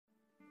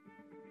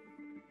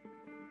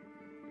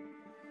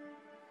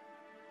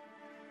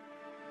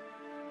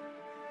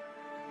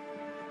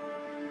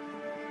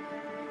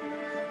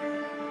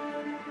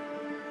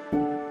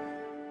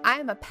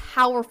am a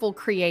powerful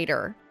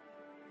creator.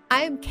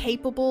 I am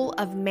capable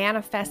of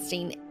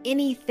manifesting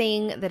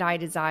anything that I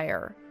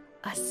desire,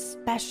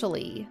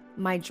 especially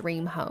my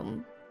dream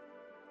home.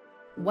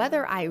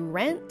 Whether I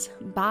rent,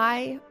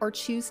 buy, or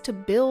choose to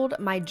build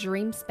my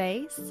dream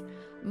space,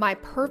 my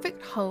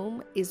perfect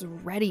home is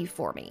ready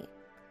for me.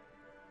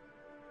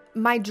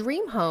 My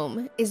dream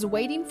home is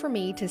waiting for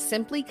me to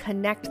simply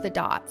connect the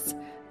dots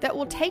that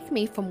will take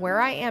me from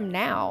where I am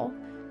now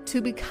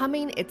to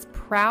becoming its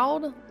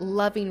proud,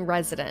 loving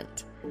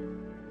resident.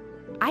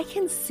 I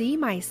can see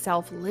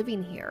myself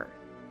living here.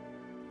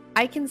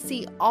 I can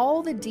see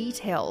all the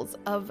details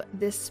of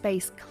this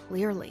space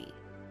clearly.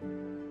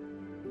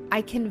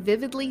 I can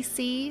vividly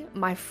see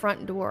my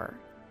front door.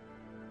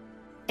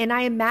 And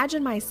I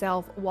imagine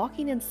myself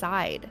walking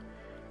inside.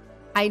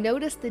 I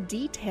notice the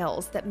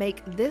details that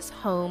make this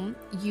home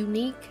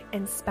unique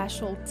and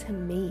special to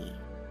me.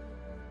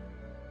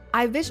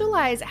 I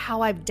visualize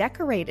how I've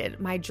decorated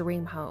my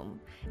dream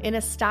home in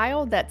a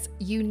style that's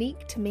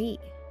unique to me.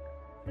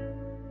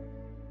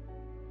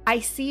 I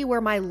see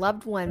where my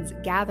loved ones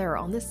gather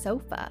on the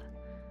sofa.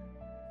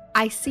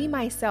 I see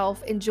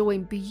myself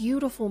enjoying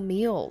beautiful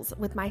meals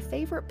with my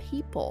favorite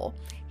people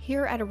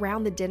here at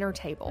around the dinner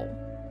table.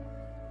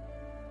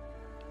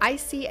 I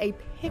see a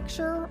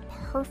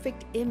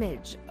picture-perfect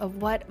image of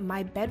what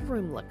my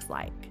bedroom looks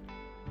like.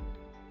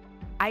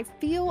 I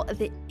feel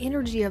the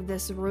energy of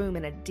this room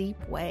in a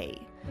deep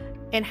way,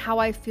 and how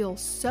I feel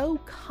so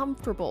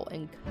comfortable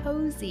and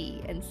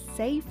cozy and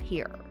safe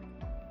here.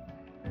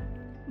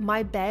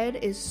 My bed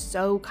is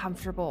so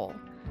comfortable.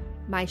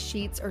 My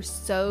sheets are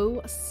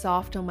so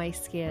soft on my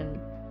skin.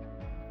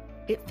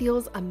 It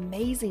feels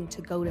amazing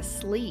to go to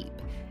sleep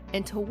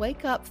and to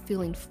wake up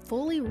feeling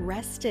fully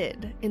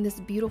rested in this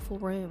beautiful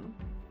room.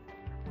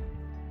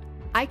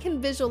 I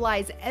can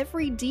visualize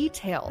every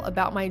detail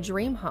about my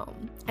dream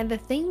home and the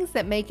things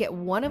that make it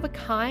one of a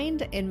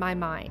kind in my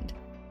mind.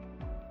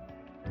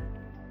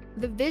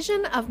 The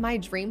vision of my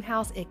dream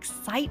house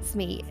excites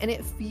me and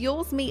it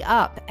fuels me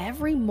up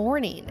every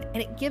morning,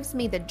 and it gives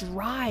me the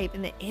drive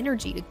and the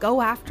energy to go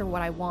after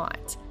what I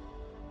want.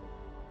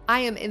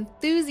 I am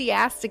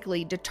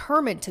enthusiastically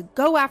determined to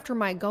go after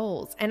my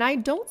goals, and I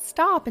don't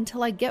stop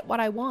until I get what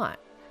I want,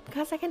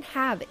 because I can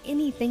have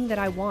anything that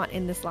I want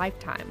in this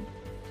lifetime.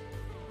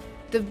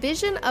 The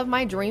vision of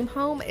my dream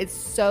home is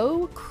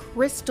so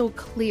crystal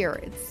clear,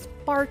 it's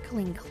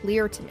sparkling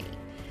clear to me.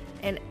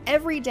 And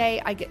every day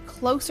I get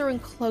closer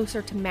and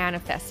closer to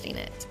manifesting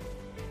it.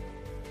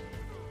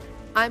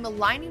 I'm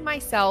aligning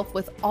myself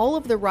with all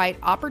of the right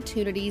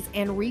opportunities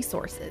and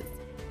resources.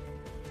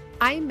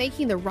 I'm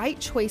making the right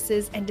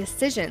choices and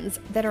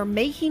decisions that are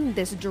making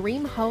this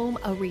dream home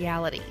a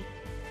reality.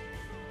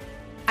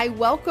 I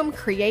welcome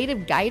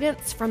creative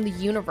guidance from the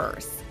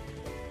universe.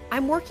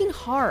 I'm working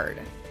hard.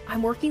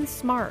 I'm working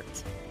smart.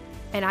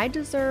 And I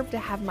deserve to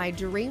have my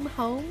dream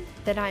home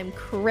that I'm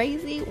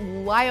crazy,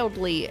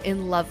 wildly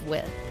in love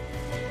with.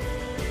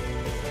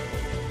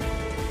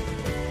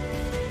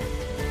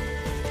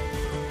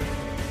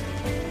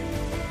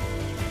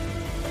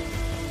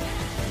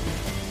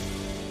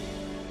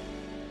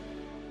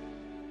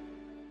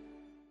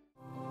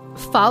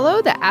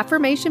 Follow the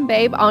Affirmation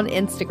Babe on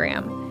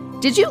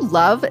Instagram. Did you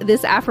love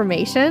this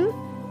affirmation?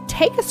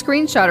 Take a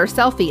screenshot or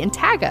selfie and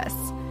tag us.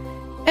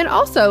 And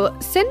also,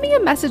 send me a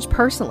message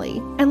personally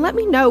and let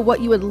me know what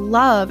you would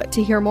love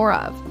to hear more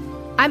of.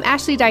 I'm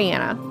Ashley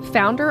Diana,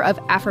 founder of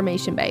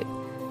Affirmation Babe.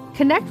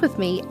 Connect with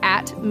me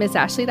at Miss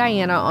Ashley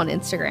Diana on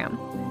Instagram.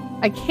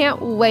 I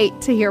can't wait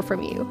to hear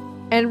from you.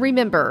 And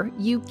remember,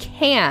 you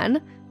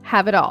can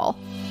have it all.